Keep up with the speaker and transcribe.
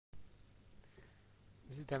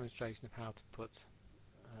is a demonstration of how to put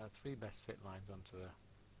three best fit lines onto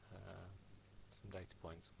some data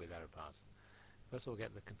points with error bars. First of all,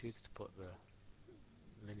 get the computer to put the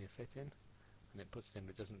linear fit in, and it puts it in,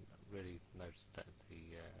 but doesn't really notice that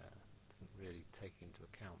doesn't really take into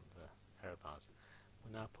account the error bars.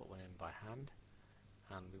 We'll now put one in by hand,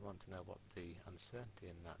 and we want to know what the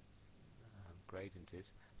uncertainty in that gradient is,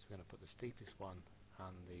 so we're going to put the steepest one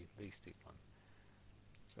and the least steep one.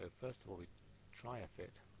 So first of all, we try a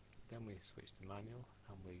fit, then we switch to manual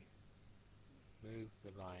and we move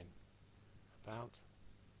the line about,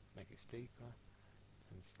 make it steeper,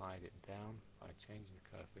 and slide it down by changing the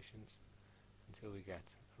coefficients until we get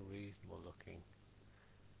a reasonable looking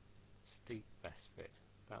steep best fit.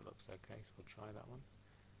 That looks okay, so we'll try that one,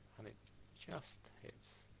 and it just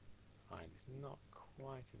hits fine. It's not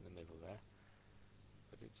quite in the middle there,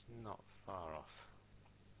 but it's not far off.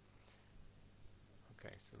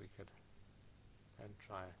 Okay, so we could then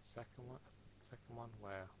try a second one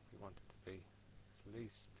where we want it to be as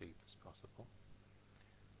least steep as possible.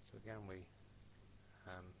 So again we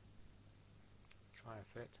try a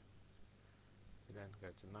fit, we then go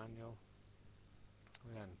to manual,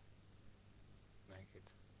 we then make it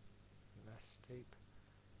less steep,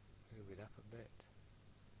 move it up a bit,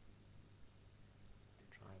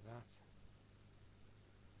 try that,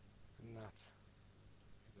 and that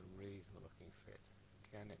is a reasonable looking fit.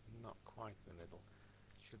 Again, it's not quite in the middle,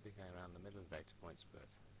 it should be going around the middle of the data points, but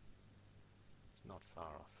it's not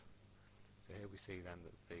far off. So here we see then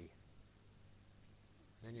that the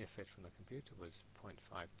linear fit from the computer was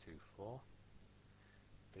 0.524,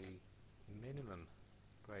 the minimum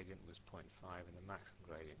gradient was 0.5 and the maximum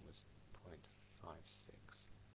gradient was 0.56.